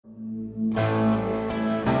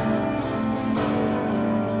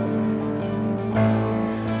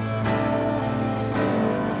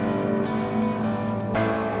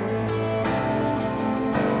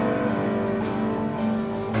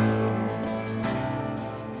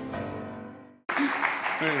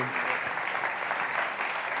Brilliant.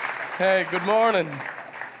 Hey, good morning.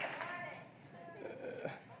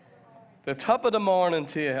 The top of the morning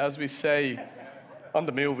to you, as we say on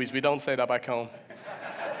the movies. We don't say that back home.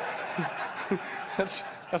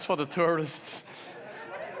 That's for the tourists.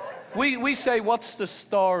 We say, what's the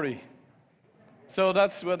story? So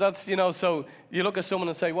that's so you look at someone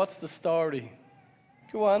and say, what's the story?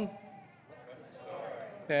 Go on.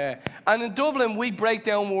 Yeah. And in Dublin, we break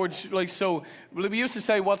down words like so. We used to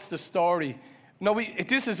say, what's the story? No,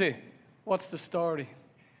 this is it. What's the story?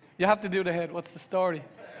 You have to do the head. What's the story?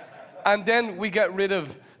 And then we get rid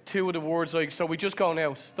of two of the words, like, so we just go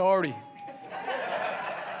now, story.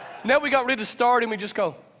 Now we got rid of story and we just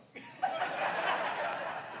go.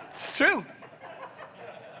 It's true.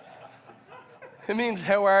 It means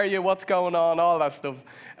how are you, what's going on, all that stuff.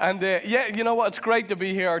 And yeah, you know what, it's great to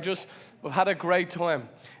be here. We've had a great time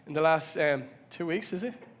in the last 2 weeks, is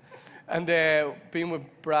it? And being with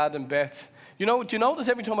Brad and Beth. Do you notice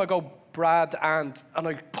every time I go Brad and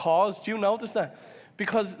I pause, do you notice that?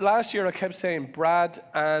 Because last year I kept saying Brad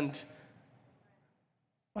and,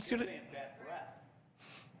 what's your name?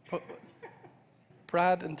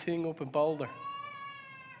 Brad and Ting up in Boulder.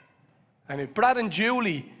 Anyway, Brad and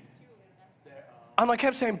Julie. And I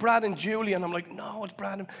kept saying Brad and Julie, and I'm like, no, it's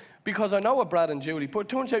Brad and... Because I know a Brad and Julie. But it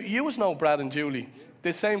turns out you know Brad and Julie.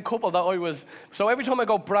 The same couple that I was... So every time I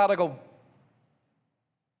go Brad, I go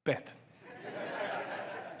Beth.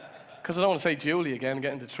 Because I don't want to say Julie again and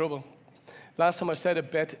get into trouble. Last time I said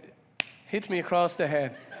it, Beth hit me across the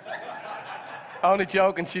head. Only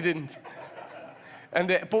joking, she didn't.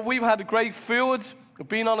 And but we've had great food. We've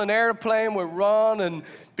been on an airplane with Ron and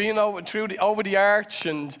been over the arch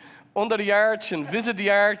and under the arch and visit the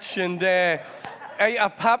arch and ate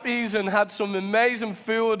at Pappy's and had some amazing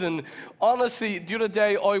food. And honestly, the other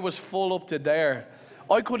day I was full up to there.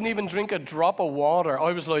 I couldn't even drink a drop of water.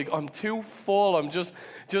 I was like, I'm too full. I'm just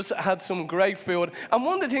had some great food. And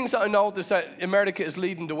one of the things that I noticed that America is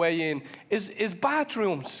leading the way in is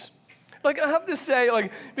bathrooms. Like, I have to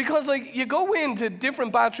say, because you go into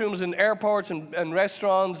different bathrooms in airports and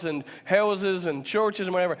restaurants and houses and churches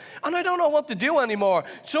and whatever, and I don't know what to do anymore.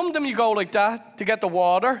 Some of them you go like that to get the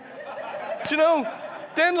water. Do you know?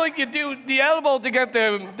 Then you do the elbow to get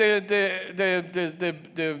the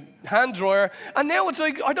hand dryer, and now it's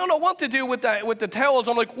like I don't know what to do with the towels.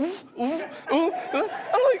 I'm like, ooh, ooh, ooh.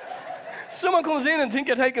 I'm like, someone comes in and think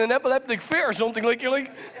you're taking an epileptic fit or something. You're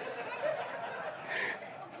like,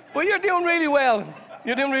 but you're doing really well.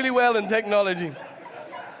 You're doing really well in technology.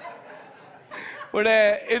 But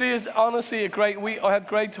it is honestly a great week. I had a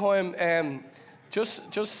great time.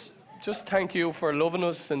 Just thank you for loving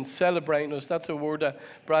us and celebrating us. That's a word that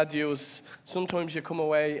Brad used. Sometimes you come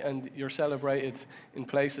away and you're celebrated in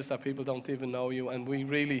places that people don't even know you, and we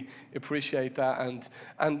really appreciate that.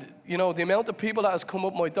 And the amount of people that has come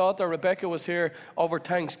up. My daughter Rebecca was here over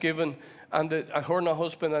Thanksgiving, and her and her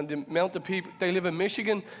husband, and the amount of people, they live in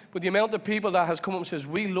Michigan, but the amount of people that has come up and says,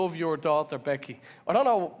 we love your daughter, Becky. I don't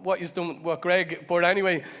know what you've done with Greg, but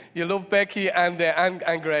anyway, you love Becky and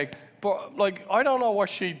Greg. But I don't know what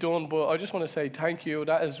she done, but I just want to say thank you.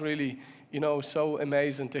 That is really, so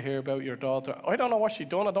amazing to hear about your daughter. I don't know what she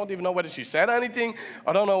done. I don't even know whether she said anything.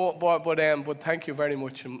 I don't know, but thank you very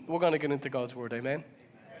much. And we're going to get into God's word. Amen.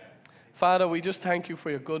 Father, we just thank you for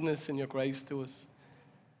your goodness and your grace to us.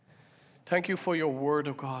 Thank you for your word,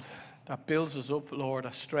 oh God, that builds us up, Lord,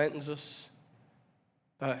 that strengthens us,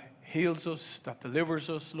 that heals us, that delivers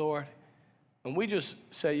us, Lord. And we just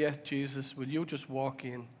say, yes, Jesus, will you just walk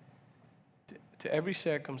in to every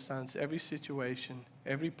circumstance, every situation,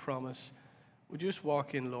 every promise. Would you just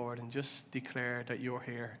walk in, Lord, and just declare that you're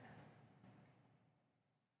here.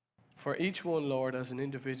 For each one, Lord, as an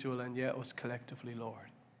individual, and yet us collectively, Lord.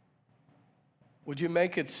 Would you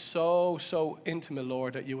make it so, so intimate,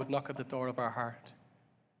 Lord, that you would knock at the door of our heart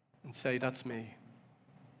and say, that's me.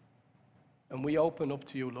 And we open up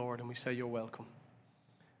to you, Lord, and we say, you're welcome.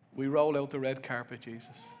 We roll out the red carpet,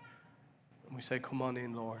 Jesus, and we say, come on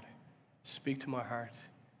in, Lord. Speak to my heart.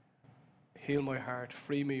 Heal my heart.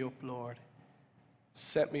 Free me up, Lord.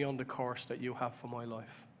 Set me on the course that you have for my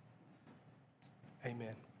life.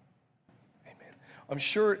 Amen. Amen. I'm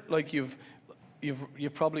sure,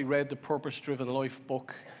 you've probably read the Purpose Driven Life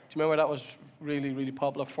book. Do you remember that was really, really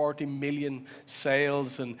popular? 40 million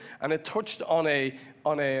sales, and it touched on a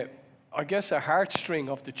heartstring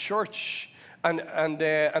of the church, and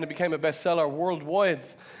it became a bestseller worldwide.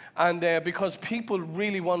 And because people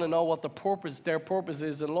really want to know what their purpose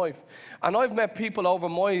is in life. And I've met people over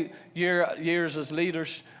my years as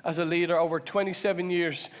a leader, over 27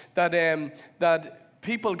 years, that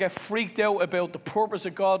people get freaked out about the purpose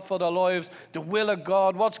of God for their lives, the will of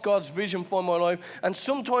God, what's God's vision for my life. And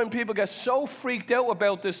sometimes people get so freaked out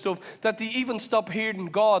about this stuff that they even stop hearing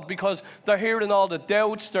God because they're hearing all the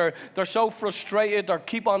doubts. They're so frustrated. They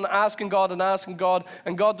keep on asking God,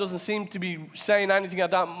 and God doesn't seem to be saying anything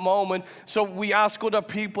at that moment. So we ask other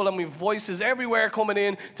people, and we have voices everywhere coming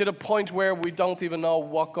in to the point where we don't even know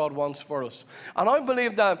what God wants for us. And I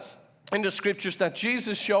believe that in the scriptures that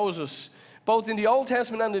Jesus shows us, both in the Old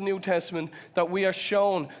Testament and the New Testament, that we are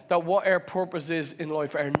shown that what our purpose is in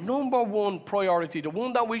life, our number one priority, the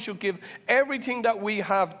one that we should give everything that we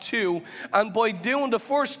have to. And by doing the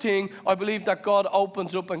first thing, I believe that God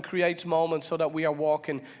opens up and creates moments so that we are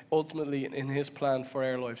walking ultimately in His plan for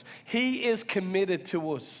our lives. He is committed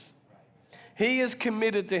to us. He is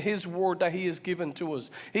committed to His word that He has given to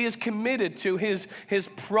us. He is committed to His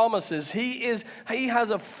promises. He has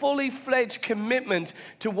a fully fledged commitment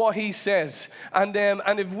to what He says. And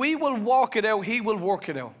if we will walk it out, He will work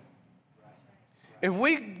it out. If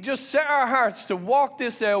we just set our hearts to walk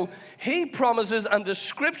this out, He promises, and the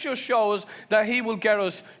scripture shows that He will get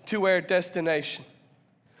us to our destination.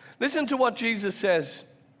 Listen to what Jesus says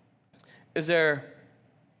is our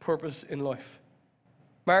purpose in life.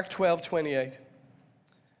 Mark 12:28.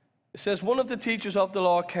 It says, one of the teachers of the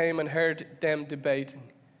law came and heard them debating.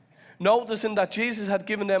 Noticing that Jesus had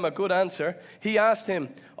given them a good answer, he asked him,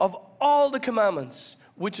 of all the commandments,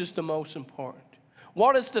 which is the most important?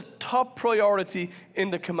 What is the top priority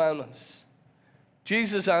in the commandments?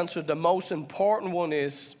 Jesus answered, the most important one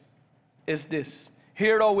is this.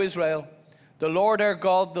 Hear, O Israel, the Lord our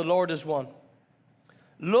God, the Lord is one.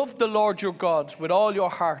 Love the Lord your God with all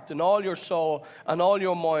your heart and all your soul and all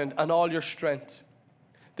your mind and all your strength.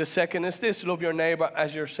 The second is this, love your neighbor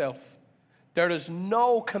as yourself. There is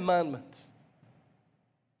no commandment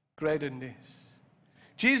greater than this.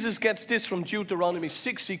 Jesus gets this from Deuteronomy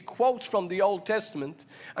 6. He quotes from the Old Testament,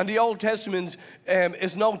 and the Old Testament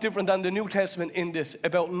is no different than the New Testament in this,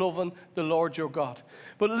 about loving the Lord your God.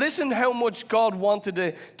 But listen how much God wanted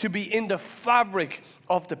it to be in the fabric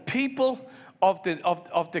of the people, of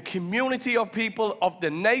the community of people, of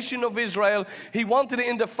the nation of Israel. He wanted it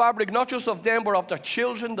in the fabric, not just of them, but of their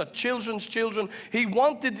children, the children's children. He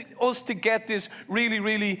wanted us to get this really,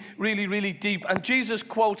 really, really, really deep. And Jesus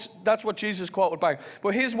quotes, that's what Jesus quoted back.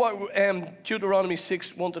 But here's what Deuteronomy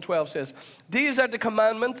 6, 1-12 says. These are the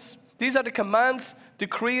commandments, these are the commands,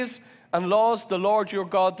 decrees, and laws the Lord your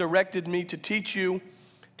God directed me to teach you,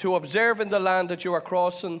 to observe in the land that you are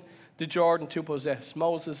crossing the Jordan to possess.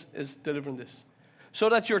 Moses is delivering this. So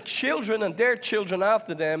that your children and their children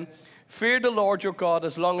after them fear the Lord your God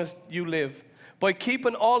as long as you live, by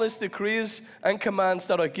keeping all His decrees and commands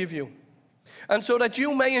that I give you, and so that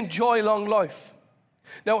you may enjoy long life.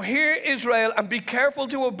 Now hear, Israel, and be careful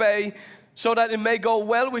to obey, so that it may go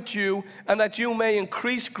well with you, and that you may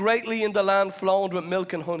increase greatly in the land flowing with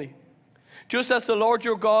milk and honey. Just as the Lord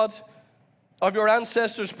your God of your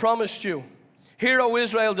ancestors promised you. Hear, O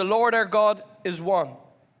Israel, the Lord our God is one.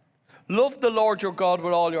 Love the Lord your God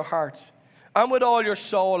with all your heart, and with all your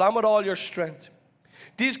soul, and with all your strength.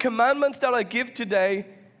 These commandments that I give today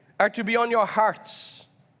are to be on your hearts.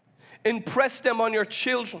 Impress them on your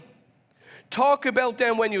children. Talk about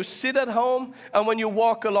them when you sit at home and when you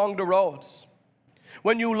walk along the roads,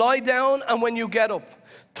 when you lie down and when you get up.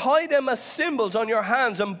 Tie them as symbols on your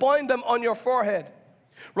hands and bind them on your forehead.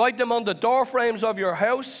 Write them on the door frames of your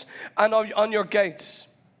house and on your gates.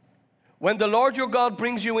 When the Lord your God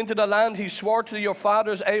brings you into the land He swore to your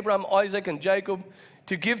fathers, Abraham, Isaac, and Jacob,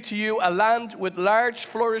 to give to you a land with large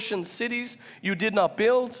flourishing cities you did not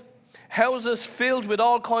build, houses filled with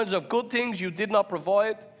all kinds of good things you did not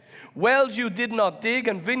provide, wells you did not dig,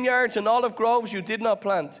 and vineyards and olive groves you did not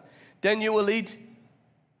plant, then you will eat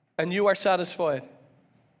and you are satisfied.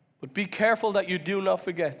 But be careful that you do not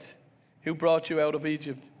forget who brought you out of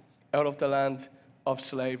Egypt, out of the land of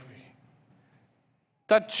slavery.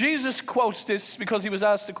 That Jesus quotes this because He was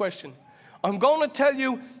asked the question. I'm going to tell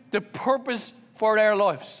you the purpose for our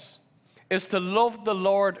lives is to love the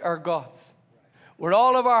Lord our God with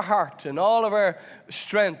all of our heart and all of our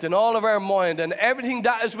strength and all of our mind and everything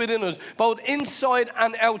that is within us, both inside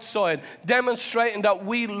and outside, demonstrating that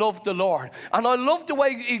we love the Lord. And I love the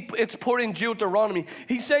way it's put in Deuteronomy.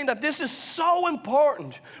 He's saying that this is so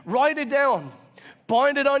important. Write it down.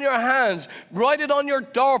 Bind it on your hands. Write it on your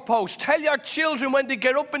doorpost. Tell your children when they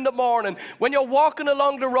get up in the morning, when you're walking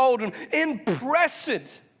along the road, and impress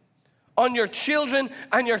it on your children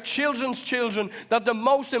and your children's children, that the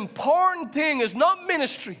most important thing is not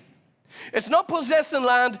ministry. It's not possessing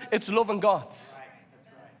land, it's loving God.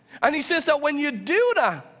 And He says that when you do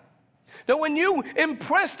that, That when you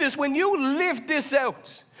impress this, when you live this out,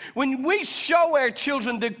 when we show our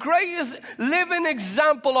children the greatest living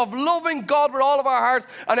example of loving God with all of our hearts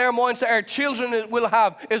and our minds that our children will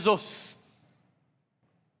have is us.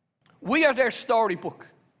 We are their storybook.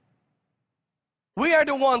 We are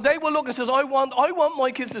the one. They will look and say, I want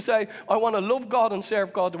my kids to say, I want to love God and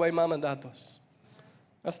serve God the way Mom and Dad does.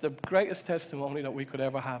 That's the greatest testimony that we could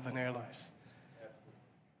ever have in our lives.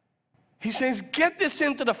 He says, get this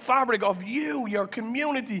into the fabric of you, your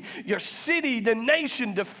community, your city, the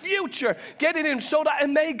nation, the future. Get it in so that it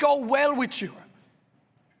may go well with you.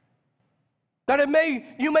 That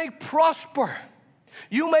you may prosper.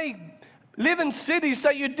 You may live in cities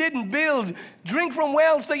that you didn't build. Drink from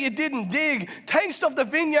wells that you didn't dig. Taste of the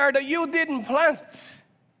vineyard that you didn't plant.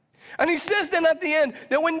 And he says then at the end,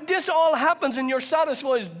 that when this all happens and you're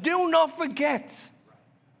satisfied, do not forget.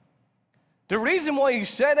 The reason why he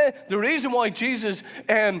said it, the reason why Jesus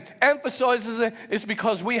emphasizes it, is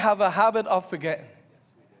because we have a habit of forgetting.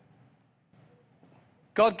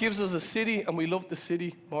 God gives us a city and we love the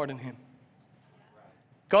city more than him.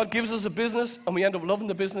 God gives us a business and we end up loving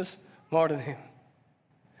the business more than him.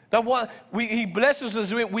 He blesses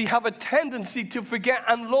us with, we have a tendency to forget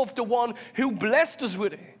and love the one who blessed us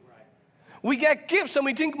with it. We get gifts and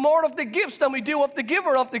we think more of the gifts than we do of the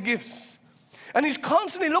giver of the gifts. And he's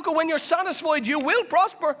constantly, look, when you're satisfied, you will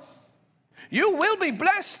prosper. You will be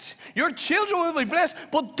blessed. Your children will be blessed.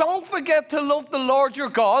 But don't forget to love the Lord your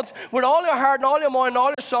God with all your heart and all your mind and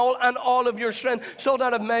all your soul and all of your strength so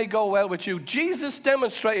that it may go well with you. Jesus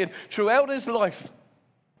demonstrated throughout his life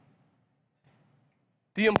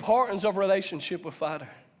the importance of relationship with Father.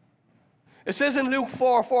 It says in Luke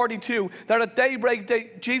 4:42 that at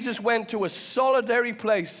daybreak Jesus went to a solitary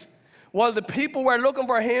place while the people were looking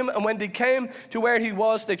for him, and when they came to where he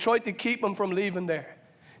was, they tried to keep him from leaving there.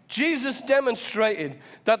 Jesus demonstrated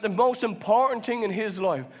that the most important thing in his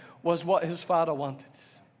life was what his Father wanted.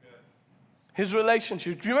 His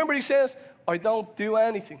relationship. Do you remember he says, I don't do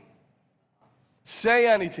anything, say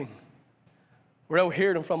anything, without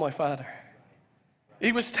hearing from my Father.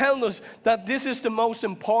 He was telling us that this is the most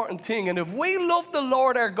important thing. And if we love the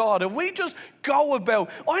Lord our God, if we just go about,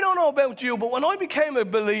 I don't know about you, but when I became a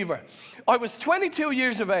believer, I was 22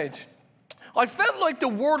 years of age. I felt like the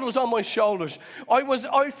world was on my shoulders. I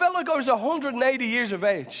felt like I was 180 years of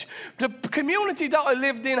age. The community that I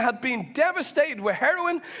lived in had been devastated with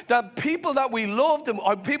heroin, that people that we loved,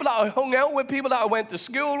 people that I hung out with, people that I went to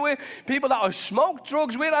school with, people that I smoked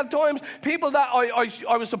drugs with at times, people that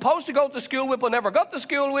I was supposed to go to school with but never got to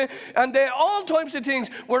school with, and all types of things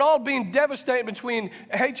were all being devastated between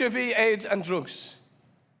HIV, AIDS, and drugs.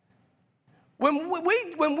 When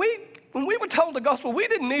we were told the gospel, we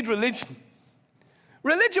didn't need religion.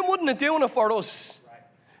 Religion wouldn't have done it for us.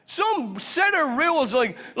 Some set of rules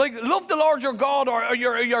like love the Lord your God or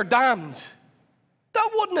you're damned. That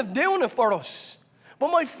wouldn't have done it for us. But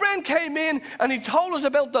my friend came in and he told us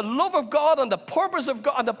about the love of God and the purpose of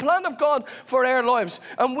God and the plan of God for our lives.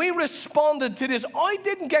 And we responded to this. I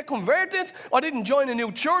didn't get converted. I didn't join a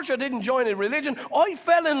new church. I didn't join a religion. I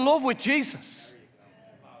fell in love with Jesus.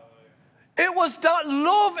 It was that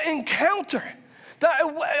love encounter that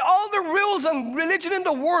all the rules and religion in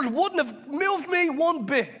the world wouldn't have moved me one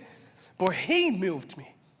bit. But he moved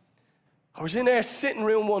me. I was in our sitting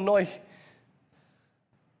room one night,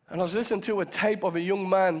 and I was listening to a tape of a young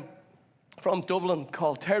man from Dublin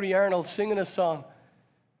called Terry Arnold singing a song.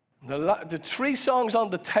 The 3 songs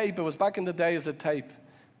on the tape, it was back in the days of tape.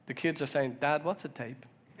 The kids are saying, Dad, what's a tape?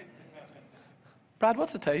 Brad,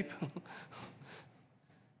 what's a tape?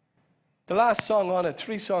 The last song on it,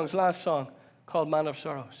 3 songs, last song, called Man of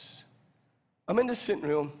Sorrows. I'm in the sitting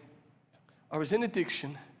room. I was in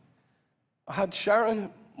addiction. I had Sharon,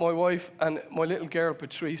 my wife, and my little girl,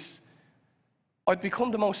 Patrice. I'd become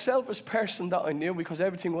the most selfish person that I knew because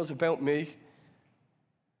everything was about me.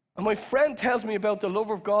 And my friend tells me about the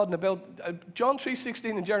love of God and about John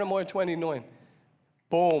 3:16 and Jeremiah 29.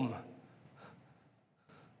 Boom.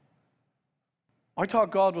 I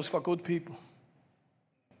thought God was for good people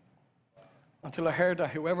until I heard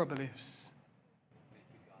that whoever believes.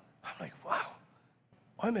 I'm like, wow,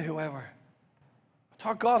 I'm a whoever. I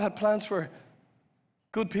thought God had plans for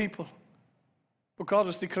good people, but God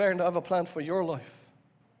was declaring to have a plan for your life.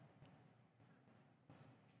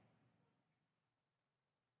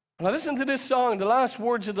 And I listened to this song, and the last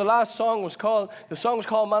words of the last song was called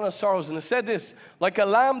Man of Sorrows, and it said this, like a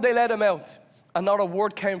lamb they led him out, and not a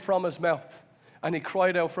word came from his mouth, and he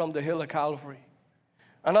cried out from the hill of Calvary.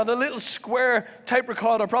 And on a little square tape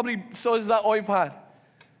recorder, probably size of that iPad,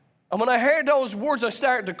 and when I heard those words, I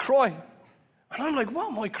started to cry. And I'm like, what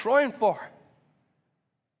am I crying for?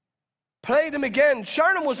 Played him again.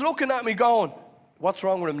 Sharon was looking at me going, what's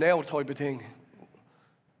wrong with him now, type of thing.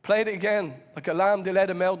 Played it again. Like a lamb, they let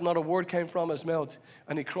him out, not a word came from his mouth.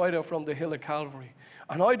 And he cried out from the hill of Calvary.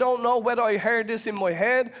 And I don't know whether I heard this in my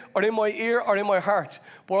head or in my ear or in my heart,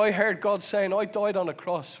 but I heard God saying, I died on the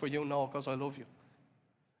cross for you now because I love you.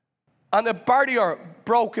 And a barrier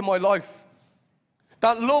broke in my life.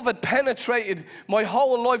 That love had penetrated my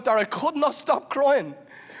whole life that I could not stop crying.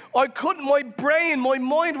 I couldn't, my brain, my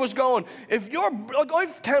mind was going, like I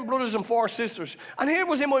have 10 brothers and 4 sisters, and here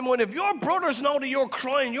was in my mind, if your brothers know that you're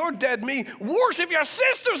crying, you're dead me. Worse, if your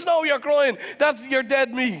sisters know you're crying, you're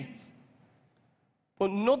dead me.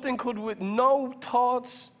 But nothing could, with no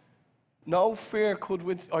thoughts, no fear,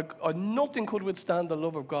 nothing could withstand the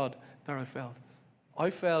love of God that I felt. I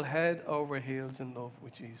fell head over heels in love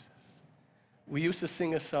with Jesus. We used to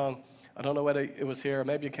sing a song, I don't know whether it was here, or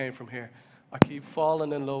maybe it came from here. I keep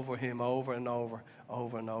falling in love with him over and over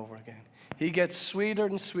and over again. He gets sweeter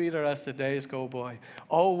and sweeter as the days go by.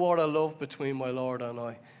 Oh, what a love between my Lord and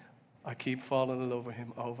I. I keep falling in love with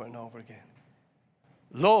him over and over again.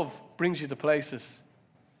 Love brings you to places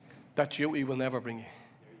that duty will never bring you.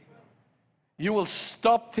 You will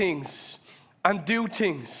stop things and do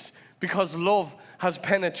things because love has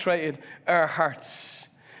penetrated our hearts.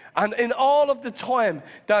 And in all of the time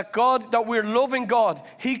that we're loving God,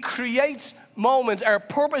 he creates moments. Our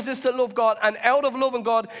purpose is to love God, and out of loving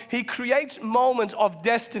God, he creates moments of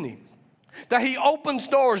destiny. That he opens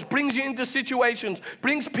doors, brings you into situations,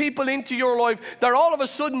 brings people into your life, that all of a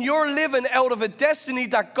sudden you're living out of a destiny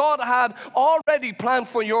that God had already planned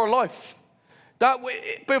for your life. That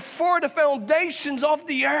before the foundations of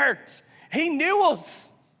the earth, he knew us.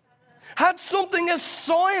 Had something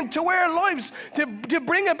assigned to our lives to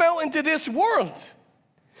bring about into this world.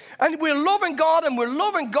 And we're loving God and we're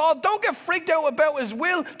loving God. Don't get freaked out about his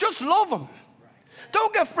will. Just love him.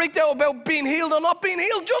 Don't get freaked out about being healed or not being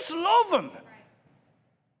healed. Just love him.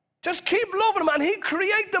 Just keep loving him. And he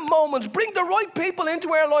create the moments, bring the right people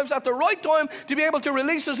into our lives at the right time to be able to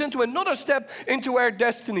release us into another step into our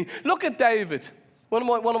destiny. Look at David, one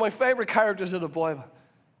of my favorite characters of the Bible.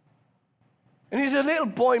 And he's a little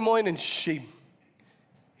boy minding sheep.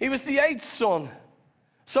 He was the 8th son.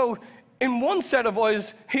 So in one set of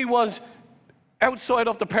eyes, he was outside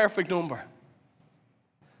of the perfect number.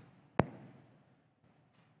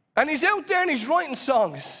 And he's out there and he's writing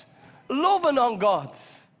songs, loving on God.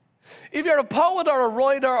 If you're a poet or a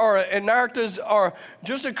writer or an artist or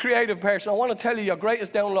just a creative person, I want to tell you your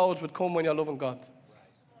greatest downloads would come when you're loving God.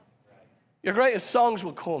 Your greatest songs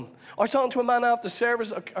will come. I was talking to a man after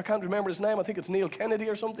service. I can't remember his name. I think it's Noel Kenny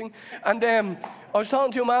or something. And I was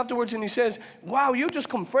talking to him afterwards, and he says, "Wow, you just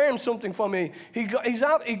confirmed something for me. He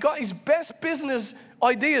got his best business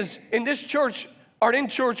ideas in this church or in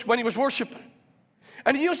church when he was worshiping.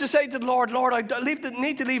 And he used to say to the Lord, I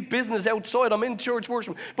need to leave business outside. I'm in church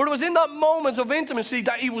worshiping." But it was in that moment of intimacy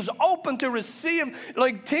that he was open to receive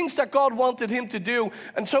like things that God wanted him to do.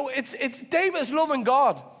 And so it's David's loving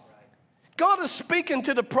God. God is speaking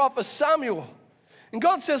to the prophet Samuel. And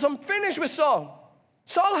God says, I'm finished with Saul.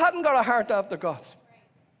 Saul hadn't got a heart after God.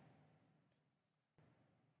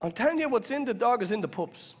 I'm telling you, what's in the dog is in the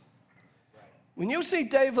pups. When you see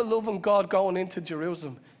David loving God going into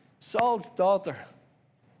Jerusalem, Saul's daughter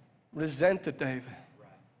resented David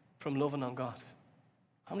from loving on God.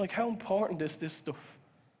 I'm like, how important is this stuff?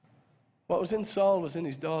 What was in Saul was in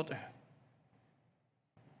his daughter.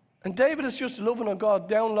 And David is just loving on God,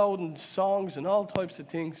 downloading songs and all types of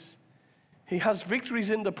things. He has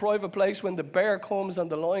victories in the private place when the bear comes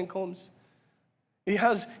and the lion comes.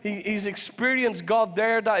 He's experienced God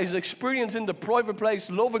there, that his experience in the private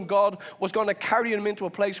place, loving God, was going to carry him into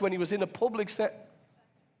a place when he was in a public setting.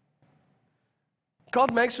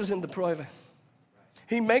 God makes us in the private.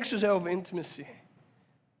 He makes us out of intimacy.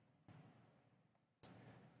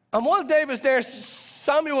 And while David's there,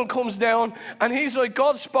 Samuel comes down, and he's like,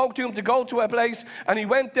 God spoke to him to go to a place, and he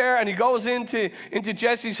went there, and he goes into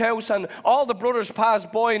Jesse's house, and all the brothers pass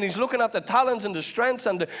by, and he's looking at the talents and the strengths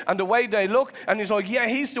and the way they look, and he's like, yeah,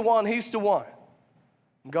 he's the one.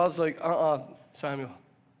 And God's like, Samuel,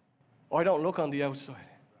 I don't look on the outside.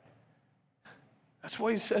 That's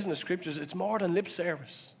why he says in the scriptures, it's more than lip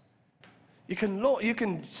service. You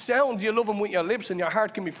can sound you love him with your lips, and your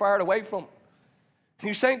heart can be far away from him. And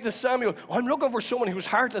he's saying to Samuel, I'm looking for someone whose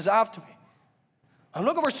heart is after me. I'm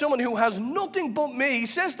looking for someone who has nothing but me. He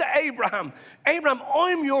says to Abraham,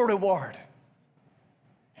 I'm your reward.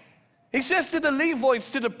 He says to the Levites,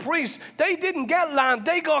 to the priests, they didn't get land,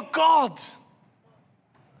 they got God.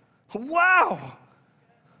 Wow.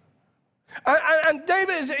 And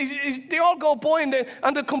David, they all go by,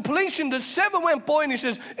 and the completion, the 7 went by, and he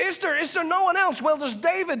says, is there no one else? Well, there's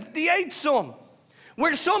David, the 8th son.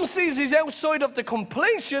 Where some sees he's outside of the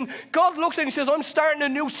completion, God looks at him and says, I'm starting a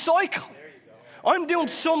new cycle. I'm doing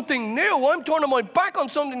something new. I'm turning my back on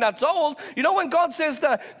something that's old. You know when God says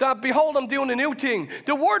that behold, I'm doing a new thing,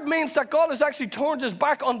 the word means that God has actually turned his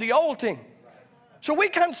back on the old thing. So we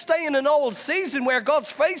can't stay in an old season where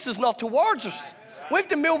God's face is not towards us. We have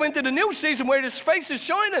to move into the new season where his face is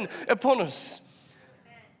shining upon us.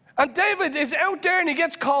 And David is out there and he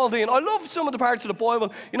gets called in. I love some of the parts of the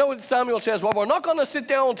Bible. You know what Samuel says, well, we're not going to sit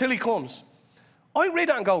down until he comes. I read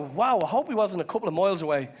that and go, wow, I hope he wasn't a couple of miles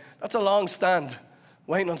away. That's a long stand,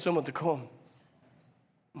 waiting on someone to come.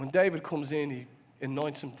 When David comes in, he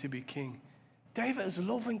anoints him to be king. David is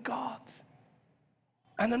loving God.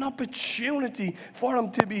 And an opportunity for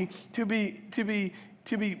him to be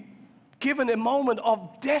given a moment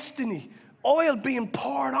of destiny, oil being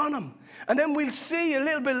poured on him. And then we'll see a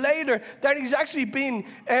little bit later that he's actually been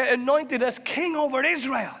anointed as king over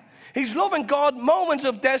Israel. He's loving God, moments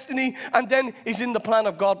of destiny, and then he's in the plan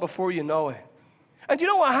of God before you know it. And you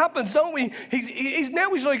know what happens, don't we? He's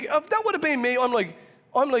like, if that would have been me, I'm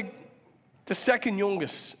like the second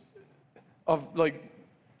youngest of like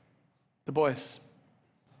the boys.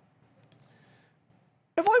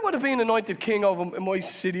 If I would have been anointed king over my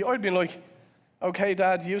city, I'd been like, okay,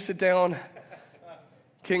 Dad, you sit down.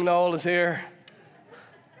 King Noel is here.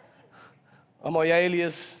 And my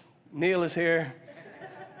alias, Neil, is here.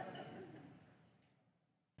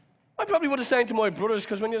 I probably would have said to my brothers,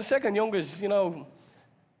 because when you're the second youngest, you know,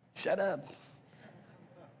 shut up.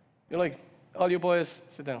 You're like, all you boys,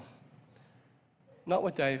 sit down. Not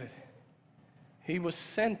with David. He was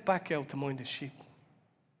sent back out to mind the sheep.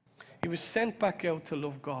 He was sent back out to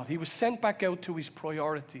love God. He was sent back out to his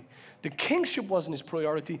priority. The kingship wasn't his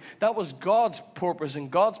priority. That was God's purpose and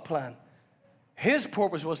God's plan. His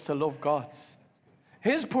purpose was to love God.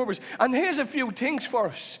 His purpose. And here's a few things for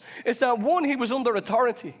us. It's that one, he was under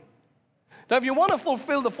authority. That if you want to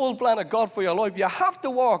fulfill the full plan of God for your life, you have to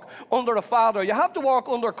walk under a father. You have to walk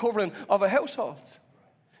under covering of a household.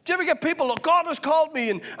 Do you ever get people, look, God has called me,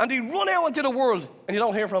 and they run out into the world, and you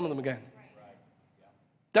don't hear from them again?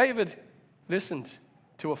 David listened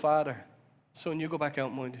to a father. Son, you go back out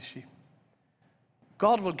and mind the sheep.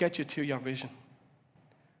 God will get you to your vision.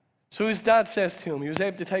 So his dad says to him, he was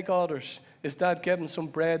able to take orders. His dad gave him some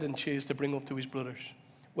bread and cheese to bring up to his brothers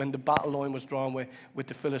when the battle line was drawn with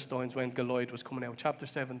the Philistines when Goliath was coming out. Chapter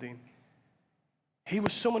 17. He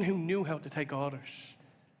was someone who knew how to take orders.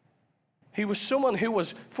 He was someone who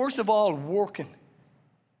was, first of all, working.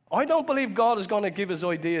 I don't believe God is going to give his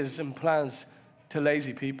ideas and plans to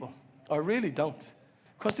lazy people. I really don't.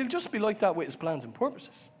 Because he'll just be like that with his plans and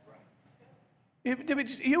purposes.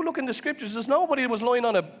 You look in the scriptures, there's nobody that was lying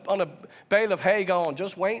on a bale of hay going,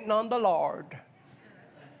 just waiting on the Lord.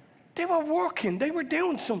 They were working. They were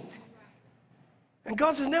doing something. And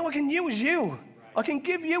God says, now I can use you. I can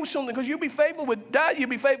give you something because you'll be faithful with that. You'll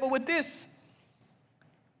be faithful with this.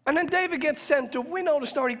 And then David gets sent up. We know the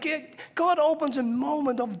story. God opens a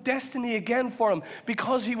moment of destiny again for him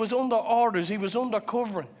because he was under orders. He was under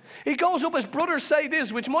covering. He goes up, his brothers say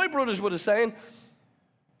this, which my brothers would have said,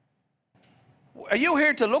 are you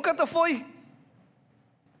here to look at the fight?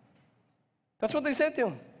 That's what they said to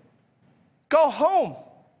him. Go home.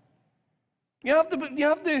 You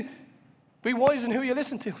have to be wise in who you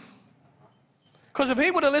listen to. Because if he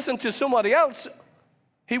would have listened to somebody else,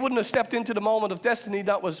 he wouldn't have stepped into the moment of destiny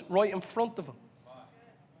that was right in front of him.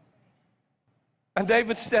 And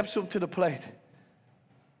David steps up to the plate.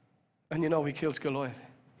 And you know, he kills Goliath.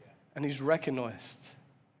 And he's recognized.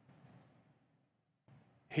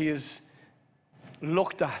 He is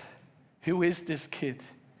looked at. Who is this kid?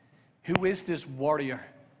 Who is this warrior?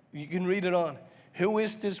 You can read it on. Who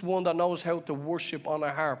is this one that knows how to worship on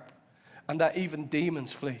a harp and that even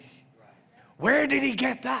demons flee? Where did he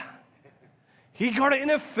get that? He got it in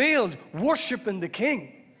a field, worshiping the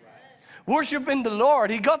King, worshiping the Lord.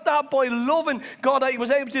 He got that by loving God, that he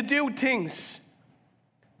was able to do things.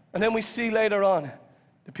 And then we see later on,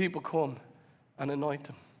 the people come and anoint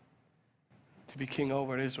him to be king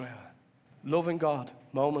over Israel. Loving God,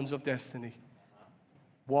 moments of destiny,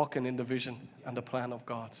 walking in the vision and the plan of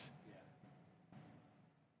God.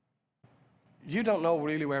 You don't know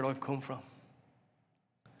really where I've come from.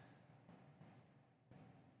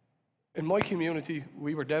 In my community,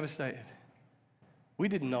 we were devastated. We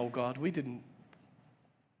didn't know God. We couldn't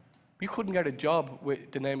get a job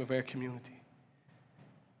with the name of our community.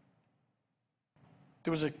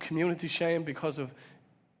 There was a community shame because of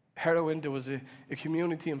heroin. There was a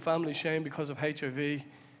community and family shame because of HIV.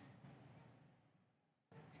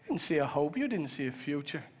 didn't see a hope. You didn't see a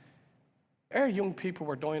future. Our young people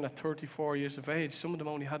were dying at 34 years of age. Some of them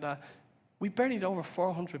only had that. We buried over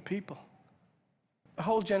 400 people. A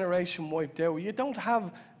whole generation wiped out. You don't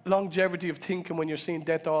have longevity of thinking when you're seeing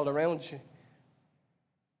death all around you.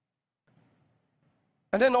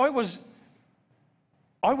 And then I was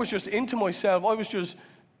just into myself.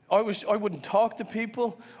 I wouldn't talk to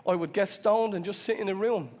people. I would get stoned and just sit in a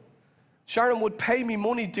room. Sharon would pay me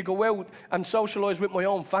money to go out and socialize with my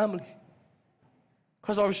own family.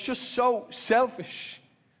 Because I was just so selfish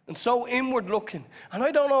and so inward looking. And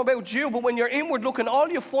I don't know about you, but when you're inward looking, all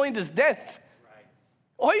you find is death.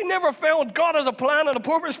 Right. I never found God has a plan and a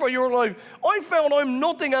purpose for your life. I found I'm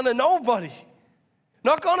nothing and a nobody.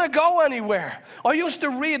 Not going to go anywhere. I used to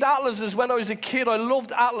read atlases when I was a kid. I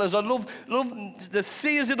loved atlas. I loved the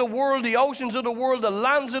seas of the world, the oceans of the world, the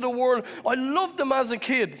lands of the world. I loved them as a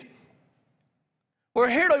kid. Where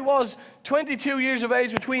here I was, 22 years of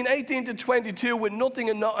age, between 18 to 22, with nothing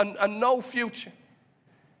and no future.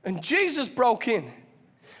 And Jesus broke in.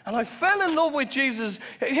 And I fell in love with Jesus.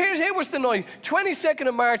 Here was the night, 22nd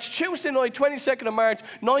of March, Tuesday night, 22nd of March,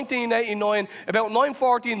 1989, about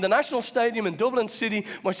 9:40 in the National Stadium in Dublin City.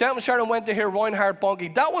 Myself and Sharon went to hear Reinhard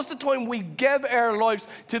Bonnke. That was the time we gave our lives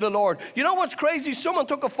to the Lord. You know what's crazy? Someone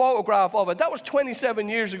took a photograph of it. That was 27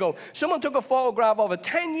 years ago. Someone took a photograph of it.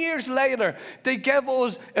 10 years later, they gave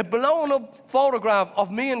us a blown-up photograph of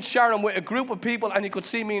me and Sharon with a group of people, and you could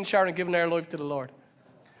see me and Sharon giving our life to the Lord.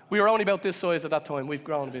 We were only about this size at that time. We've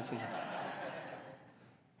grown a bit since then.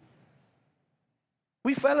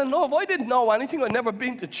 We fell in love. I didn't know anything. I'd never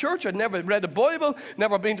been to church. I'd never read the Bible,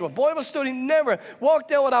 never been to a Bible study, never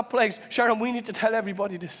walked out of that place. Sharon, we need to tell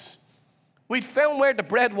everybody this. We'd found where the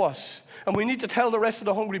bread was, and we need to tell the rest of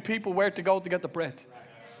the hungry people where to go to get the bread.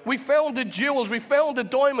 We found the jewels. We found the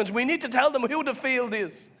diamonds. We need to tell them who the field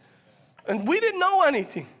is. And we didn't know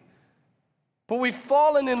anything. But we'd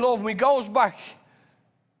fallen in love. We goes back.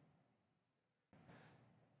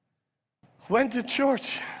 Went to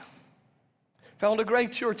church, found a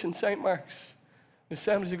great church in St. Mark's. The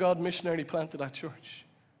Assemblies of God missionary planted that church.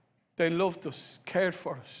 They loved us, cared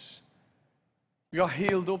for us. We got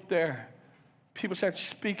healed up there. People started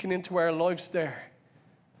speaking into our lives there.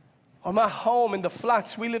 I'm at home in the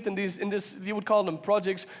flats. We lived in this, you would call them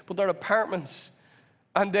projects, but they're apartments.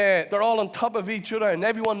 And they're all on top of each other, and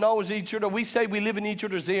everyone knows each other. We say we live in each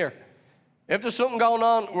other's ear. If there's something going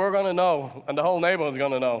on, we're going to know, and the whole neighborhood's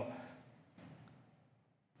going to know.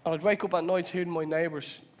 And I'd wake up at nights hearing my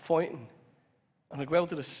neighbours fighting. And I'd go out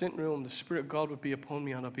to the sitting room, the Spirit of God would be upon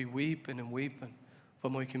me, and I'd be weeping and weeping for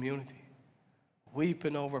my community.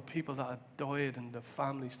 Weeping over people that had died and the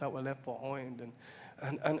families that were left behind.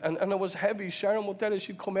 And it was heavy. Sharon would tell us,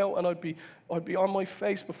 she'd come out and I'd be on my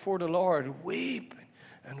face before the Lord, weeping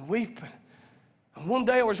and weeping. And one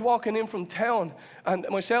day I was walking in from town, and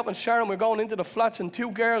myself and Sharon were going into the flats, and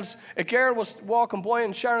a girl was walking by,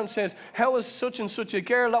 and Sharon says, how is such and such a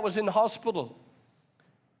girl that was in the hospital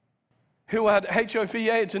who had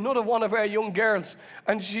HIV/AIDS, another one of our young girls?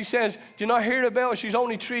 And she says, do you not hear about her? She's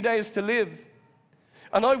only 3 days to live.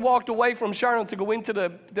 And I walked away from Sharon to go into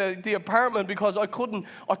the apartment because I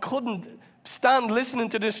couldn't stand listening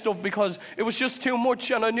to this stuff because it was just too much,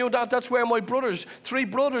 and I knew that's where my brothers, 3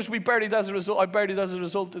 brothers, I buried as a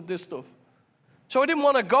result of this stuff. So I didn't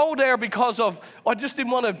want to go there I just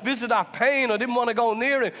didn't want to visit that pain. I didn't want to go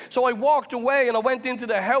near it. So I walked away and I went into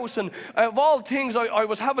the house, and of all things, I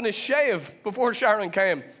was having a shave before Sharon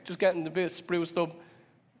came, just getting the bit spruced up.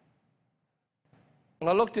 And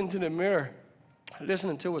I looked into the mirror,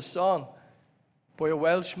 listening to a song by a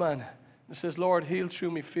Welshman. It says, Lord, heal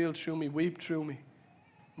through me, feel through me, weep through me.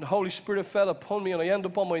 And the Holy Spirit fell upon me, and I ended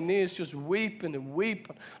up on my knees just weeping and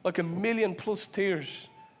weeping, like 1,000,000+ tears.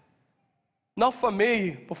 Not for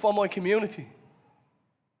me, but for my community.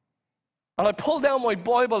 And I pulled down my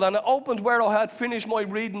Bible, and I opened where I had finished my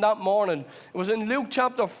reading that morning. It was in Luke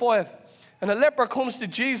chapter 5. And a leper comes to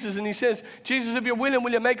Jesus and he says, Jesus, if you're willing,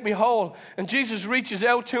 will you make me whole? And Jesus reaches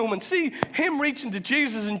out to him, and see him reaching to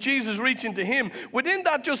Jesus and Jesus reaching to him. Within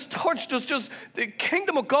that just touched us, just the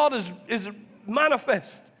kingdom of God is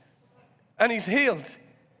manifest. And he's healed.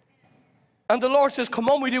 And the Lord says, come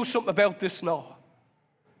on, we do something about this now.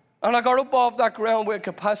 And I got up off that ground with a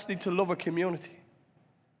capacity to love a community.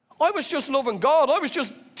 I was just loving God. I was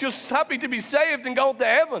just happy to be saved and going to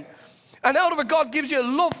heaven. And out of it, God gives you a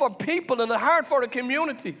love for people and a heart for a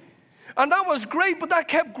community. And that was great, but that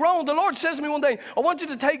kept growing. The Lord says to me one day, I want you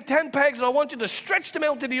to take 10 pegs and I want you to stretch them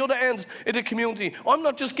out to the other ends of the community. I'm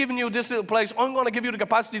not just giving you this little place. I'm going to give you the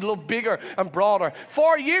capacity to look bigger and broader.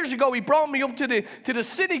 4 years ago, he brought me up to the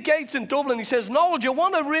city gates in Dublin. He says, Noel, do you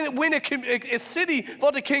want to win a city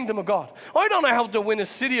for the kingdom of God? I don't know how to win a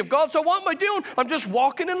city of God, so what am I doing? I'm just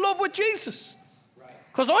walking in love with Jesus.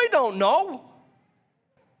 Because I don't know.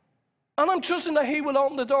 And I'm trusting that he will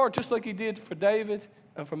open the door just like he did for David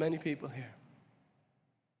and for many people here.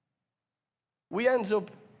 We end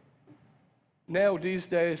up now these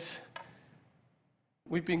days,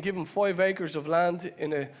 we've been given 5 acres of land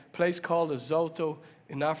in a place called Lesotho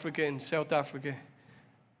in Africa, in South Africa,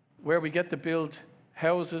 where we get to build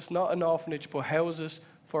houses, not an orphanage, but houses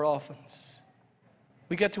for orphans.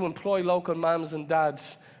 We get to employ local mums and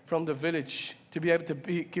dads from the village to be able to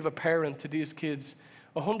give a parent to these kids.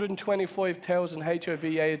 125,000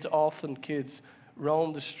 HIV/AIDS orphan kids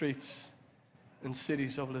roam the streets and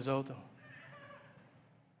cities of Lesotho.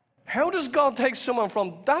 How does God take someone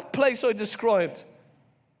from that place I described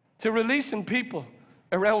to releasing people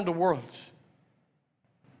around the world?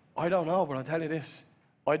 I don't know, but I'll tell you this.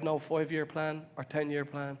 I'd know 5-year plan or 10-year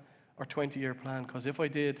plan or 20-year plan, because if I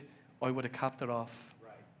did, I would have capped it off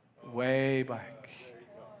way back.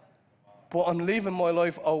 But I'm leaving my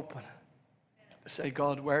life open to say,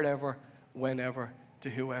 God, wherever, whenever, to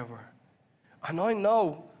whoever. And I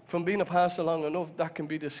know from being a pastor long enough, that can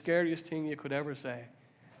be the scariest thing you could ever say.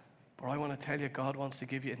 But I want to tell you, God wants to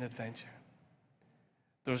give you an adventure.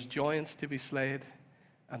 There's giants to be slayed,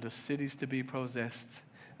 and there's cities to be possessed,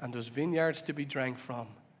 and there's vineyards to be drank from.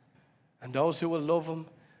 And those who will love him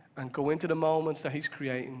and go into the moments that he's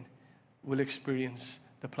creating will experience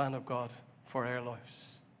the plan of God for our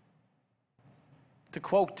lives. To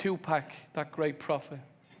quote Tupac, that great prophet,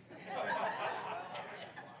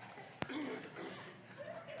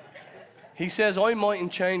 he says, I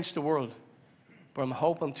mightn't change the world, but I'm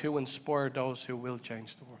hoping to inspire those who will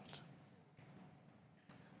change the world.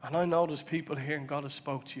 And I know there's people here and God has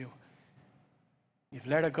spoke to you. You've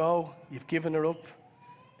let her go. You've given her up.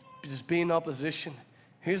 There's been opposition.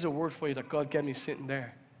 Here's a word for you that God gave me sitting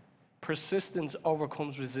there. Persistence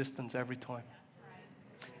overcomes resistance every time.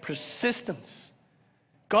 Persistence.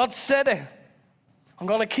 God said it. I'm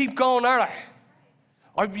going to keep going, aren't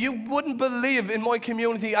I? You wouldn't believe in my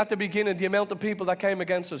community at the beginning the amount of people that came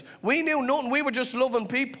against us. We knew nothing. We were just loving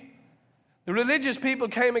people. The religious people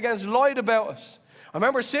came against, lied about us. I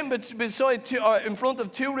remember sitting in front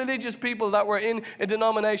of 2 religious people that were in a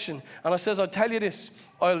denomination. And I says, I'll tell you this.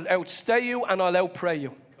 I'll outstay you and I'll outpray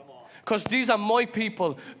you. Because these are my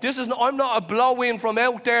people. I'm not a blow-in from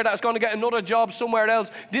out there that's going to get another job somewhere else.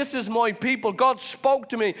 This is my people. God spoke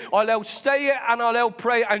to me. I'll outstay you and I'll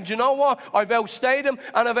outpray. And you know what? I've outstayed him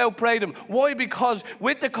and I've outprayed him. Why? Because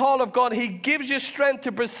with the call of God, he gives you strength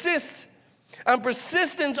to persist. And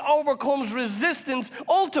persistence overcomes resistance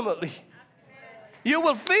ultimately. You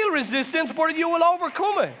will feel resistance, but you will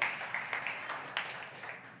overcome it.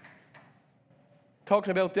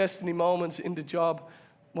 Talking about destiny moments in the job,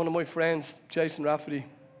 one of my friends, Jason Rafferty,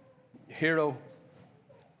 hero,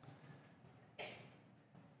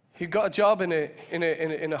 he got a job in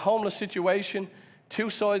a homeless situation. 2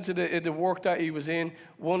 sides of the work that he was in.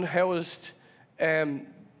 One housed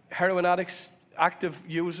heroin addicts, active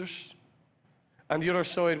users, and the other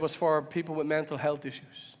side was for people with mental health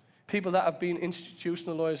issues. People that have been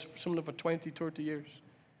institutionalized, some of them for 20, 30 years.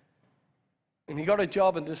 And he got a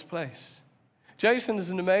job in this place. Jason is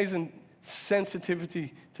an amazing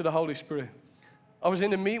sensitivity to the Holy Spirit. I was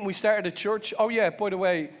in a meeting, we started a church. Oh yeah, by the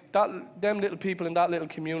way, them little people in that little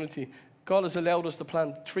community, God has allowed us to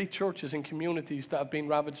plant 3 churches in communities that have been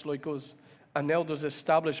ravaged like us. And now there's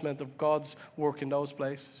establishment of God's work in those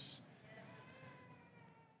places.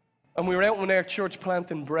 And we were out in our church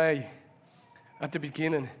plant in Bray at the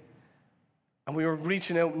beginning. And we were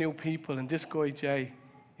reaching out new people. And this guy, Jay,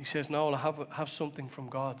 he says, Noel, I have something from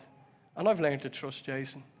God. And I've learned to trust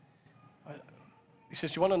Jason. He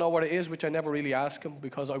says, do you want to know what it is? Which I never really ask him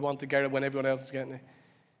because I want to get it when everyone else is getting it.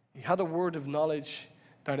 He had a word of knowledge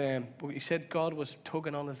that but he said God was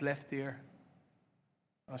tugging on his left ear.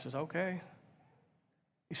 I says, okay.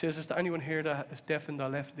 He says, is there anyone here that is deaf in their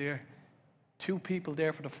left ear? 2 people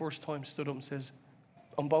there for the first time stood up and says,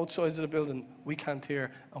 on both sides of the building, we can't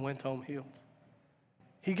hear, and went home healed.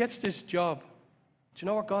 He gets this job. Do you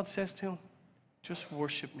know what God says to him? Just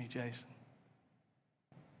worship me, Jason.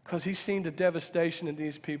 Because he's seen the devastation in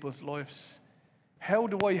these people's lives. How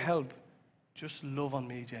do I help? Just love on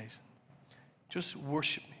me, Jason. Just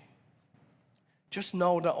worship me. Just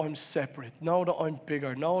know that I'm separate. Know that I'm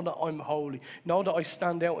bigger. Know that I'm holy. Know that I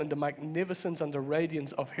stand out in the magnificence and the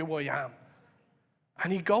radiance of who I am.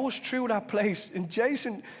 And he goes through that place. And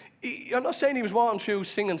Jason, I'm not saying he was walking through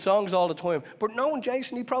singing songs all the time, but knowing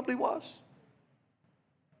Jason, he probably was.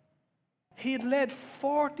 He had led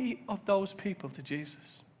 40 of those people to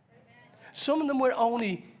Jesus. Some of them were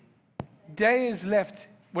only days left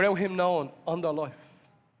without him knowing on their life.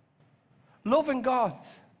 Loving God.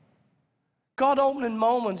 God opening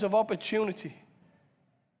moments of opportunity.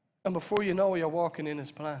 And before you know it, you're walking in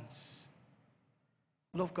his plans.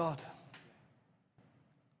 Love God.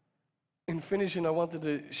 In finishing, I wanted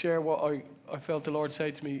to share what I felt the Lord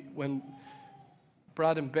say to me when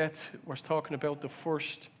Brad and Beth was talking about the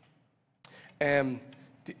first, in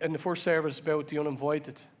the first service about the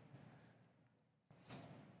uninvited.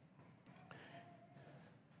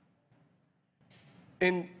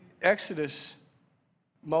 In Exodus,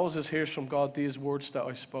 Moses hears from God these words that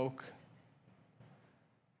I spoke.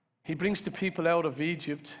 He brings the people out of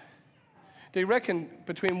Egypt. They reckon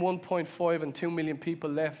between 1.5 and 2 million people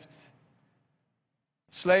left.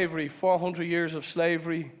 Slavery, 400 years of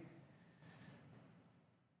slavery.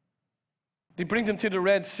 They bring them to the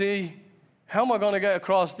Red Sea. How am I going to get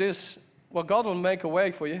across this? Well, God will make a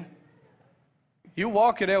way for you. You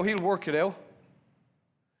walk it out, he'll work it out.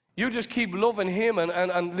 You just keep loving him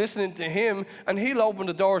and listening to him, and he'll open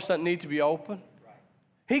the doors that need to be open.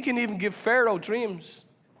 He can even give Pharaoh dreams.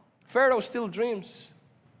 Pharaoh still dreams.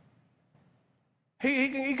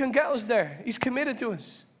 He can get us there. He's committed to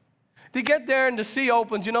us. They get there and the sea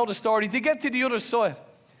opens. You know the story. They get to the other side.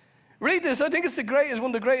 Read this. I think it's one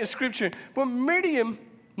of the greatest scripture. But Miriam,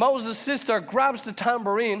 Moses' sister, grabs the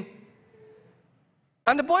tambourine.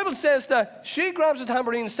 And the Bible says that she grabs the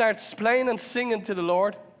tambourine and starts playing and singing to the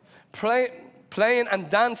Lord. Playing and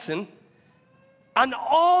dancing, and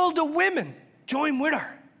all the women join with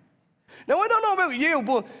her. Now, I don't know about you,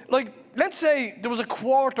 but let's say there was a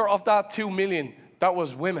quarter of that 2 million that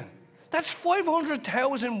was women. That's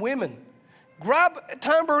 500,000 women. Grab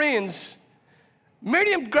tambourines.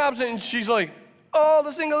 Miriam grabs it and she's like, all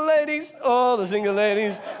the single ladies,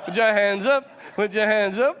 put your hands up, put your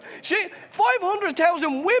hands up.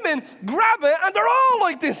 500,000 women grab it and they're all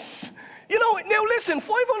like this. You know, now listen,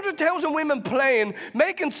 500,000 women playing,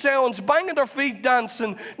 making sounds, banging their feet,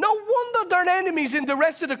 dancing. No wonder their enemies in the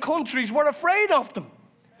rest of the countries were afraid of them.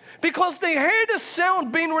 Because they heard the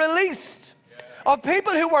sound being released of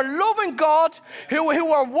people who were loving God, who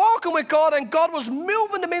were walking with God, and God was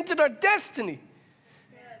moving them into their destiny.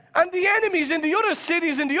 And the enemies in the other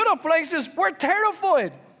cities, in the other places, were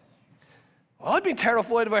terrified. Well, I'd be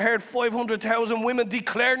terrified if I heard 500,000 women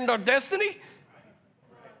declaring their destiny.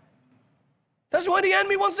 That's why the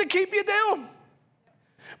enemy wants to keep you down.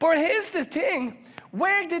 But here's the thing.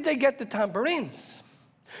 Where did they get the tambourines?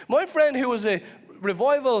 My friend who was a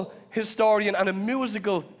revival historian and a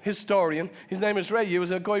musical historian, his name is Ray. He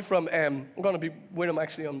was a guy from, I'm going to be with him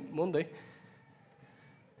actually on Monday.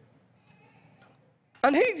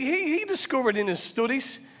 And he discovered in his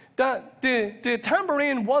studies that the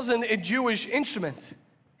tambourine wasn't a Jewish instrument.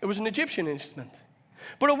 It was an Egyptian instrument.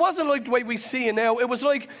 But it wasn't like the way we see it now. It was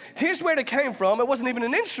like, here's where they came from. It wasn't even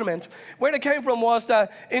an instrument. Where they came from was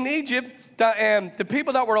that in Egypt, that the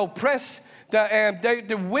people that were oppressed, that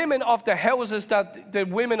the women of the houses, that the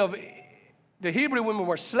women of the Hebrew women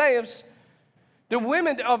were slaves, the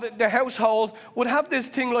women of the household would have this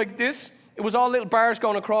thing like this. It was all little bars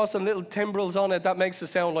going across and little timbrels on it that makes it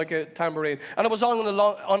sound like a tambourine. And it was on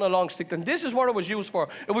a long stick. And this is what it was used for.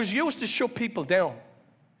 It was used to shut people down.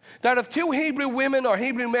 That if two Hebrew women or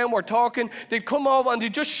Hebrew men were talking, they'd come over and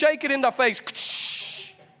they'd just shake it in their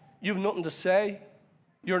face. You've nothing to say.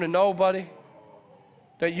 You're a nobody.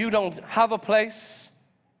 That you don't have a place.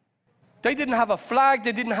 They didn't have a flag.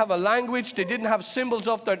 They didn't have a language. They didn't have symbols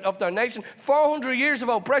of their nation. 400 years of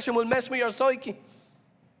oppression will mess with your psyche.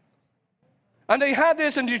 And they had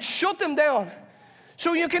this and you'd shut them down.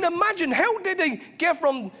 So you can imagine, how did they get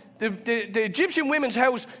from the Egyptian women's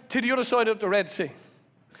house to the other side of the Red Sea?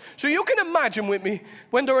 So you can imagine with me,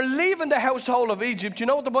 when they were leaving the household of Egypt, you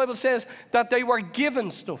know what the Bible says? That they were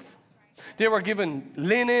given stuff. They were given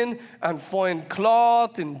linen and fine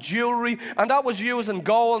cloth and jewelry, and that was used in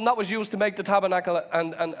gold, and that was used to make the tabernacle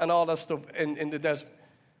and all that stuff in the desert.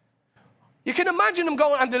 You can imagine them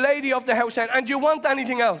going, and the lady of the house said, and do you want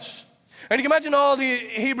anything else? And you can imagine all the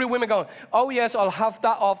Hebrew women going, oh yes, I'll have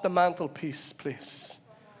that off the mantelpiece, please.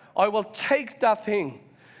 I will take that thing.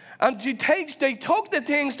 And they took the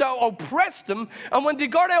things that oppressed them, and when they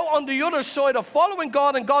got out on the other side of following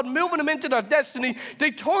God and God moving them into their destiny,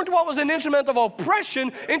 they turned what was an instrument of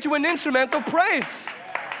oppression into an instrument of praise.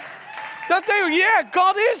 That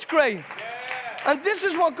God is great. And this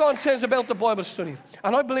is what God says about the Bible study.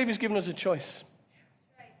 And I believe He's given us a choice.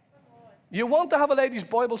 You want to have a ladies'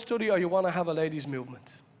 Bible study or you want to have a ladies'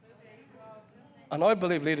 movement? And I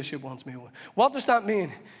believe leadership wants movement. What does that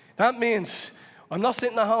mean? That means I'm not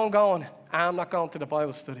sitting at home going, I'm not going to the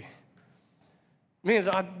Bible study. It means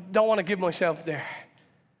I don't want to give myself there.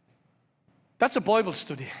 That's a Bible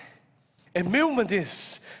study. A movement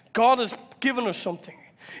is God has given us something.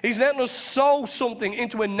 He's letting us sow something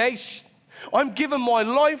into a nation. I'm giving my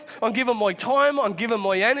life, I'm giving my time, I'm giving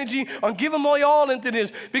my energy, I'm giving my all into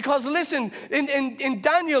this. Because listen, in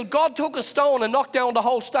Daniel, God took a stone and knocked down the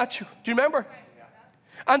whole statue. Do you remember?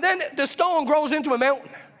 And then the stone grows into a mountain.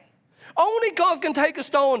 Only God can take a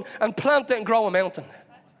stone and plant it and grow a mountain.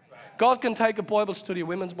 God can take a Bible study, a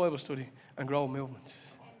women's Bible study, and grow a movement.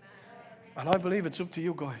 And I believe it's up to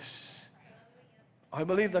you guys. I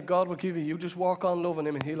believe that God will give you just walk on loving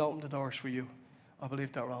Him and He'll open the doors for you. I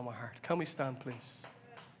believe that with all my heart. Can we stand, please?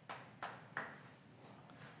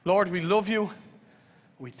 Lord, we love you.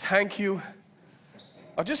 We thank you.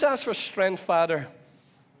 I just ask for strength, Father,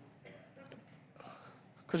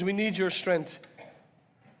 because we need your strength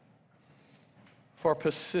for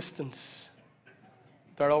persistence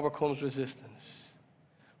that overcomes resistance.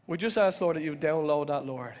 We just ask, Lord, that you download that,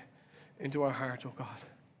 Lord, into our heart, oh God.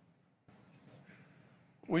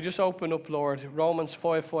 We just open up, Lord. Romans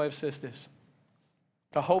 5:5 says this.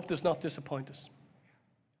 The hope does not disappoint us.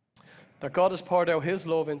 That God has poured out His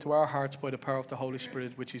love into our hearts by the power of the Holy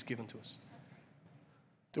Spirit, which He's given to us.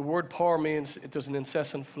 The word pour means it does an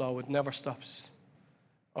incessant flow. It never stops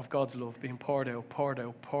of God's love being poured out, poured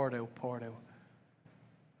out, poured out, poured out.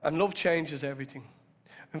 And love changes everything.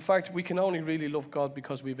 In fact, we can only really love God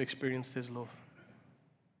because we've experienced His love.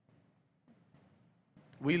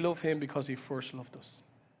 We love Him because He first loved us.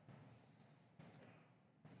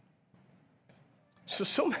 So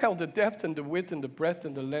somehow the depth and the width and the breadth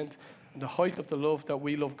and the length and the height of the love that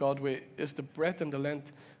we love God with is the breadth and the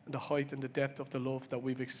length and the height and the depth of the love that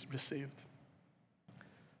we've received.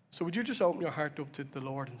 So would you just open your heart up to the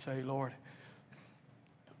Lord and say, Lord,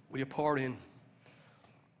 will you pour in?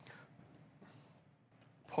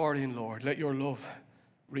 Pour in, Lord. Let your love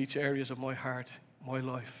reach areas of my heart, my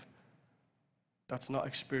life, that's not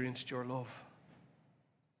experienced your love.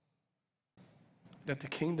 Let the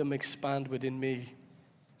kingdom expand within me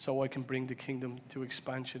so I can bring the kingdom to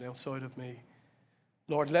expansion outside of me.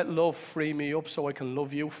 Lord, let love free me up so I can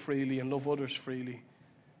love you freely and love others freely.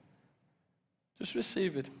 Just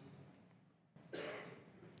receive it.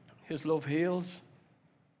 His love heals.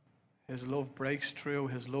 His love breaks through.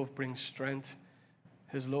 His love brings strength.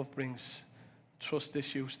 His love brings trust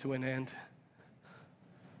issues to an end.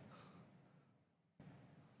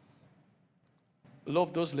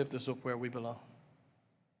 Love does lift us up where we belong.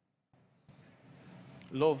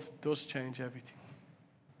 Love does change everything.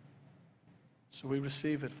 So we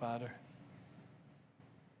receive it, Father.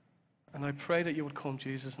 And I pray that you would come,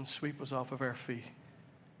 Jesus, and sweep us off of our feet.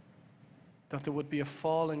 That there would be a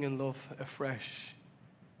falling in love afresh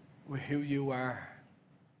with who you are.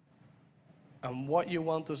 And what you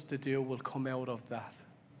want us to do will come out of that.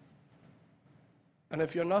 And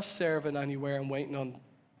if you're not serving anywhere and waiting on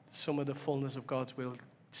some of the fullness of God's will,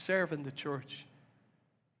 serve in the church.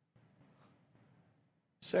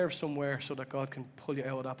 Serve somewhere so that God can pull you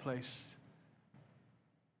out of that place.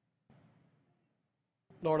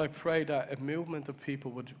 Lord, I pray that a movement of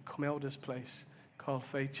people would come out of this place called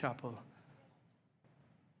Faith Chapel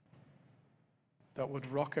that would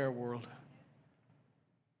rock our world.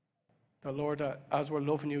 That, Lord, that as we're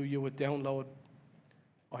loving you, you would download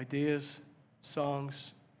ideas,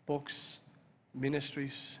 songs, books,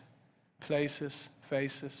 ministries, places,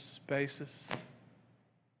 faces, spaces.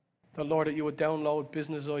 That, Lord, that you would download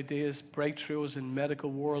business ideas, breakthroughs in medical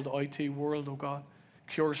world, IT world, oh God,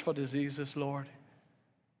 cures for diseases, Lord.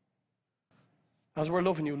 As we're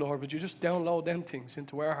loving you, Lord, would you just download them things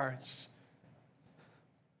into our hearts?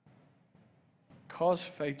 Cause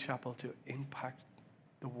Faith Chapel to impact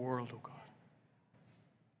the world, oh God.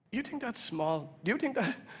 You think that's small? Do you think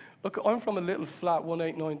that... Look, I'm from a little flat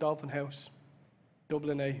 189 Dolphin House,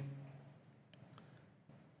 Dublin A.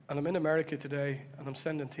 And I'm in America today, and I'm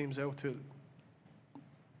sending teams out to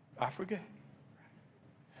Africa.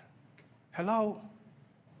 Hello.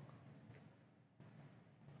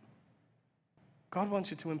 God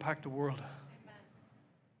wants you to impact the world. Amen.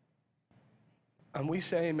 And we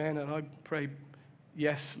say amen, and I pray,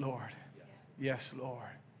 yes, Lord. Yes, Lord.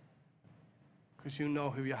 Because you know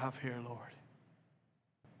who you have here, Lord.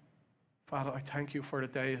 Father, I thank you for the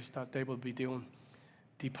days that they will be doing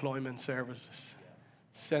deployment services.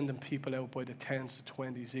 sending people out by the tens, the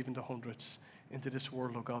 20s, even the hundreds into this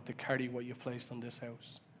world, oh God, to carry what you've placed on this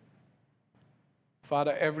house.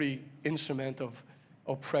 Father, every instrument of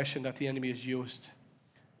oppression that the enemy has used,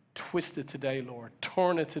 twist it today, Lord.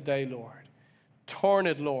 Turn it today, Lord. Turn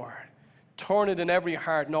it, Lord. Turn it in every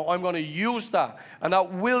heart. No, I'm going to use that, and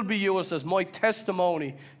that will be used as my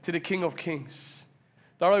testimony to the King of Kings.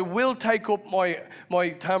 That I will take up my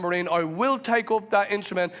tambourine, I will take up that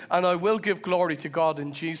instrument, and I will give glory to God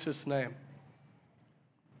in Jesus' name.